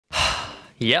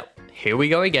Yep, here we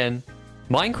go again.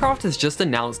 Minecraft has just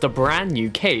announced a brand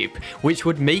new cape, which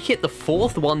would make it the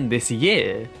 4th one this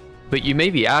year. But you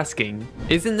may be asking,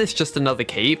 isn't this just another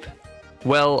cape?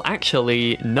 Well,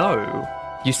 actually, no.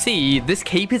 You see, this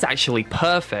cape is actually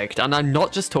perfect, and I'm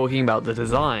not just talking about the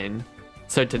design.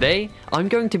 So today, I'm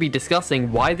going to be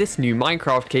discussing why this new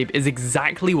Minecraft cape is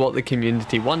exactly what the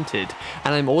community wanted,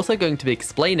 and I'm also going to be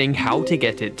explaining how to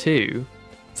get it too.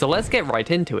 So let's get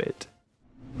right into it.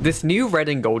 This new red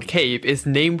and gold cape is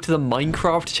named the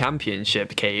Minecraft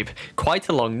Championship cape. Quite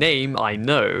a long name, I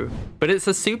know. But it's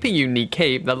a super unique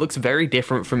cape that looks very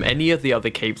different from any of the other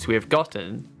capes we have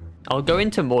gotten. I'll go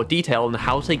into more detail on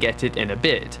how to get it in a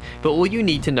bit, but all you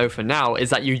need to know for now is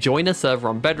that you join a server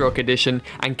on Bedrock Edition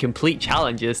and complete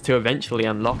challenges to eventually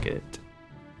unlock it.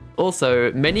 Also,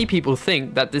 many people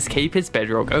think that this cape is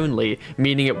Bedrock only,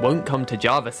 meaning it won't come to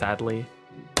Java sadly.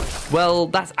 Well,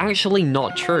 that's actually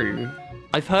not true.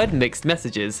 I've heard mixed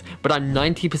messages, but I'm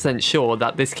 90% sure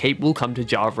that this cape will come to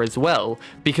Java as well,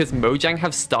 because Mojang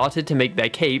have started to make their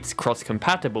capes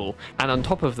cross-compatible, and on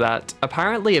top of that,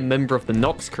 apparently a member of the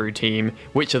Nox crew team,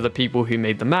 which are the people who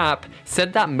made the map,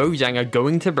 said that Mojang are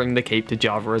going to bring the cape to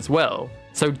Java as well,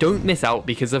 so don't miss out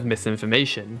because of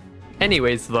misinformation.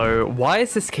 Anyways though, why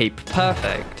is this cape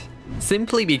perfect?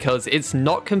 Simply because it's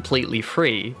not completely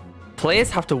free.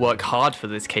 Players have to work hard for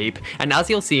this cape, and as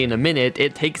you'll see in a minute,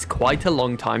 it takes quite a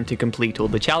long time to complete all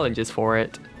the challenges for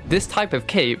it. This type of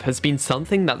cape has been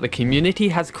something that the community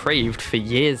has craved for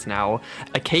years now,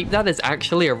 a cape that is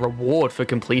actually a reward for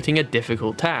completing a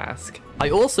difficult task. I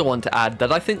also want to add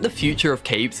that I think the future of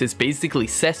capes is basically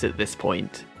set at this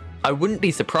point. I wouldn't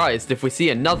be surprised if we see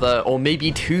another or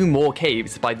maybe 2 more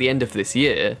capes by the end of this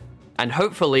year, and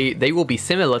hopefully they will be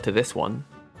similar to this one.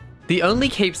 The only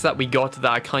capes that we got that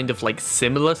are kind of like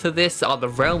similar to this are the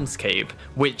Realms cape,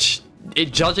 which,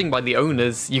 judging by the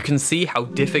owners, you can see how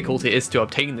difficult it is to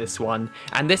obtain this one,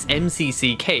 and this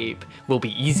MCC Cape will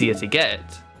be easier to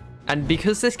get. And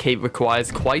because this cape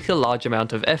requires quite a large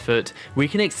amount of effort, we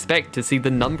can expect to see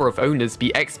the number of owners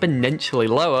be exponentially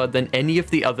lower than any of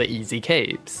the other easy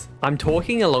capes. I'm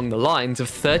talking along the lines of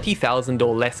 30,000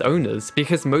 or less owners,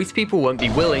 because most people won't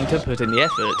be willing to put in the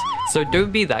effort, so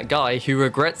don't be that guy who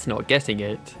regrets not getting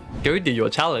it. Go do your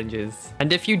challenges.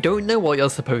 And if you don't know what you're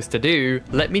supposed to do,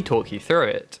 let me talk you through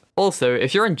it. Also,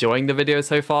 if you're enjoying the video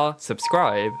so far,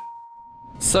 subscribe.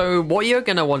 So what you're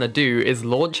going to want to do is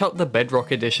launch up the Bedrock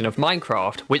edition of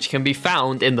Minecraft, which can be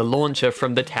found in the launcher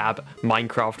from the tab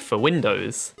Minecraft for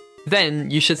Windows. Then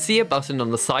you should see a button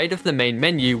on the side of the main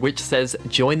menu which says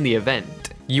Join the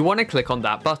Event. You want to click on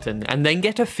that button and then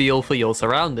get a feel for your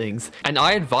surroundings, and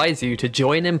I advise you to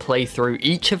join and play through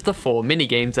each of the 4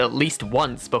 minigames at least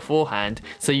once beforehand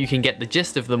so you can get the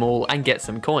gist of them all and get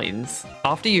some coins.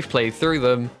 After you've played through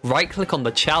them, right click on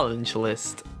the challenge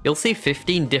list. You'll see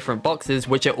 15 different boxes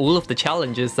which are all of the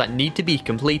challenges that need to be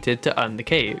completed to earn the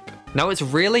cape. Now it's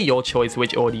really your choice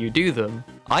which order you do them.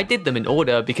 I did them in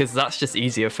order because that's just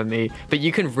easier for me, but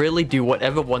you can really do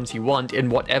whatever ones you want in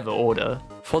whatever order.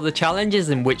 For the challenges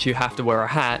in which you have to wear a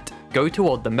hat, go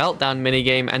toward the Meltdown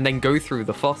minigame and then go through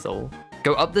the fossil.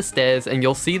 Go up the stairs and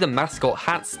you'll see the mascot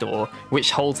hat store,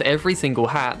 which holds every single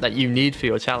hat that you need for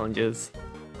your challenges.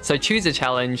 So choose a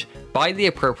challenge, buy the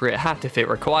appropriate hat if it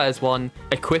requires one,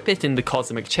 equip it in the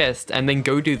cosmic chest, and then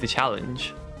go do the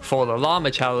challenge. For the llama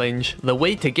challenge, the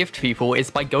way to gift people is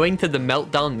by going to the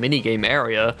Meltdown minigame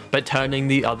area, but turning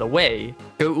the other way.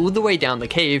 Go all the way down the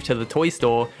cave to the toy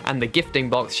store, and the gifting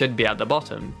box should be at the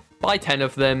bottom. Buy 10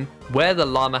 of them, wear the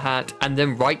llama hat, and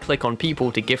then right click on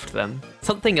people to gift them.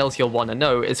 Something else you'll want to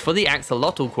know is for the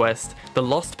Axolotl quest, the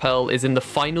Lost Pearl is in the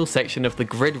final section of the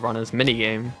Grid Runners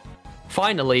minigame.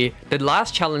 Finally, the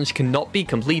last challenge cannot be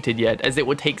completed yet as it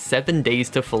would take 7 days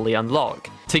to fully unlock.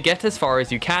 To get as far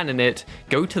as you can in it,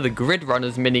 go to the Grid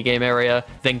Runners minigame area,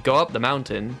 then go up the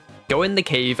mountain. Go in the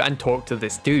cave and talk to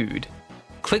this dude.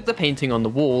 Click the painting on the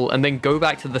wall and then go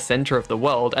back to the center of the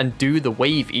world and do the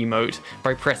wave emote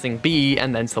by pressing B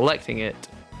and then selecting it.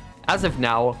 As of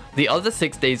now, the other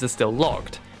 6 days are still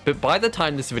locked, but by the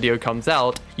time this video comes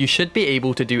out, you should be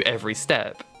able to do every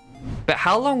step. But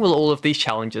how long will all of these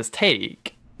challenges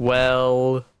take?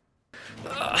 Well,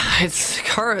 it's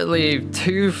currently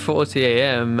 2:40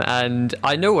 AM and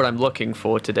I know what I'm looking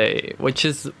for today, which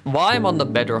is why I'm on the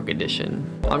Bedrock edition.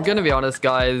 I'm gonna be honest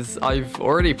guys, I've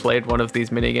already played one of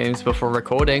these minigames before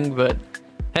recording, but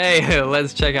hey,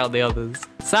 let's check out the others.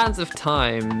 Sands of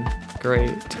Time,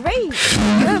 great. Great,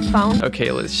 good found.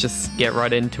 Okay, let's just get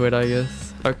right into it I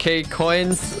guess. Okay,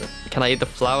 coins. Can I eat the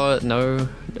flower? No.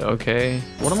 Okay.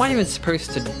 What am I even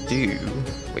supposed to do?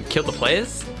 Wait, kill the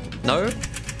players? No?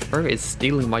 Bro is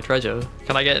stealing my treasure.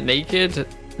 Can I get naked?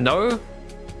 No?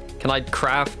 Can I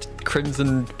craft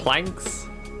crimson planks?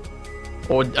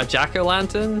 Or a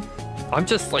jack-o'-lantern? I'm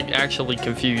just like actually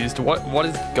confused. What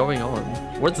is going on?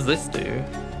 What does this do?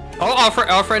 Oh,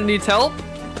 our friend needs help?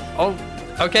 Oh,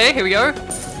 okay, here we go.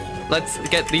 Let's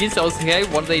get these. Okay,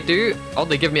 what do they do? Oh,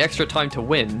 they give me extra time to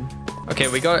win. Okay,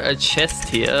 we got a chest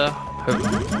here.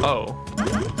 Oh.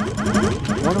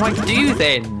 What do I do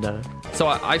then? So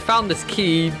I found this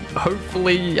key.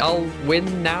 Hopefully I'll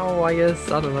win now, I guess.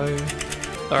 I don't know.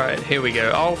 Alright, here we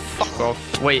go. Oh, fuck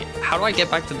off. Wait, how do I get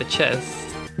back to the chest?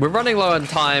 We're running low on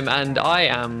time and I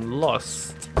am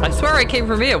lost. I swear I came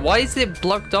from here. Why is it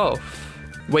blocked off?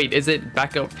 Wait, is it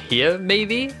back up here,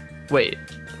 maybe? Wait.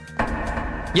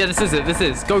 Yeah, this is it. This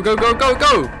is. Go, go, go, go,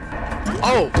 go!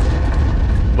 Oh!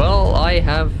 Well, I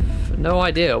have no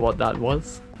idea what that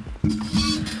was.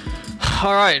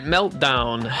 Alright,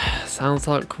 meltdown. Sounds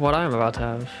like what I'm about to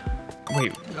have.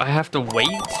 Wait, I have to wait?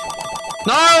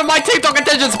 No, my TikTok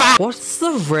attention span! What's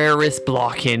the rarest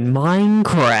block in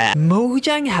Minecraft?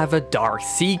 Mojang have a dark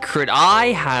secret.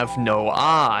 I have no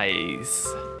eyes.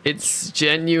 It's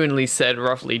genuinely said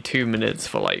roughly 2 minutes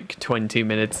for like 20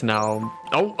 minutes now.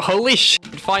 Oh, holy shit,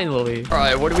 finally. All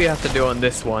right, what do we have to do on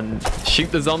this one?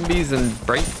 Shoot the zombies and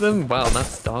break them? Wow,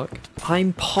 that's dark.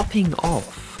 I'm popping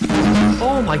off.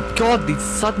 Oh my god, these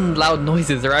sudden loud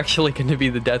noises are actually going to be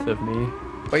the death of me.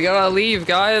 We gotta leave,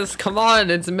 guys. Come on,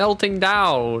 it's melting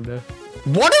down.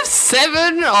 1 of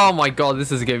 7? Oh my god,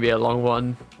 this is gonna be a long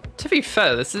one. To be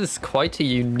fair, this is quite a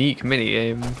unique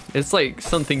minigame. It's like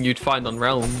something you'd find on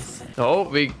Realms. Oh,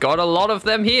 we got a lot of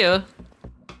them here.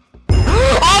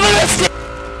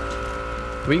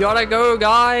 We gotta go,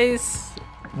 guys.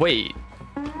 Wait,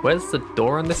 where's the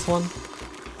door on this one?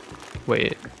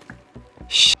 Wait.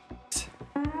 Shit.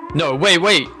 No,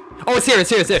 wait. Oh, it's here, it's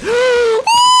here, it's here.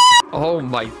 Oh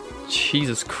my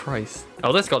Jesus Christ.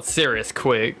 Oh, this got serious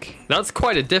quick. That's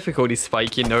quite a difficulty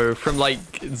spike, you know, from like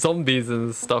zombies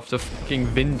and stuff to fucking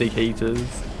vindicators.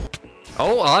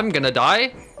 Oh, I'm gonna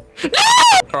die. No!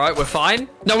 Alright, we're fine.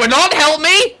 No, we're not. Help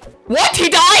me! What? He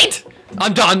died?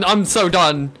 I'm done. I'm so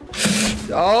done.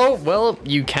 Oh, well,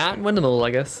 you can't win them all,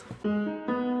 I guess.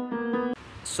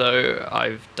 So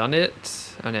I've done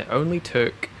it and it only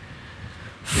took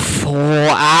 4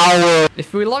 hours.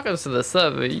 If we log onto the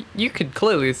server, you could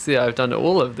clearly see I've done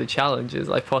all of the challenges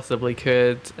I possibly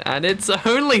could, and it's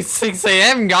only 6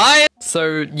 AM, guys.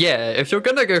 So yeah, if you're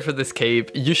gonna go for this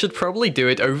cape, you should probably do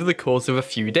it over the course of a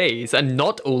few days and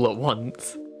not all at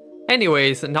once.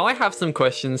 Anyways, now I have some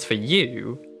questions for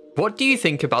you. What do you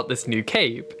think about this new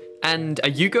cape? And are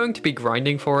you going to be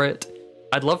grinding for it?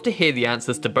 I'd love to hear the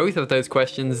answers to both of those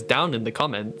questions down in the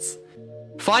comments.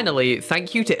 Finally,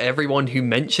 thank you to everyone who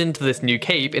mentioned this new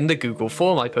cape in the Google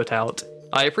form I put out.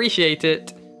 I appreciate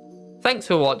it. Thanks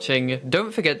for watching,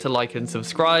 don't forget to like and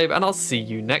subscribe, and I'll see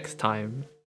you next time.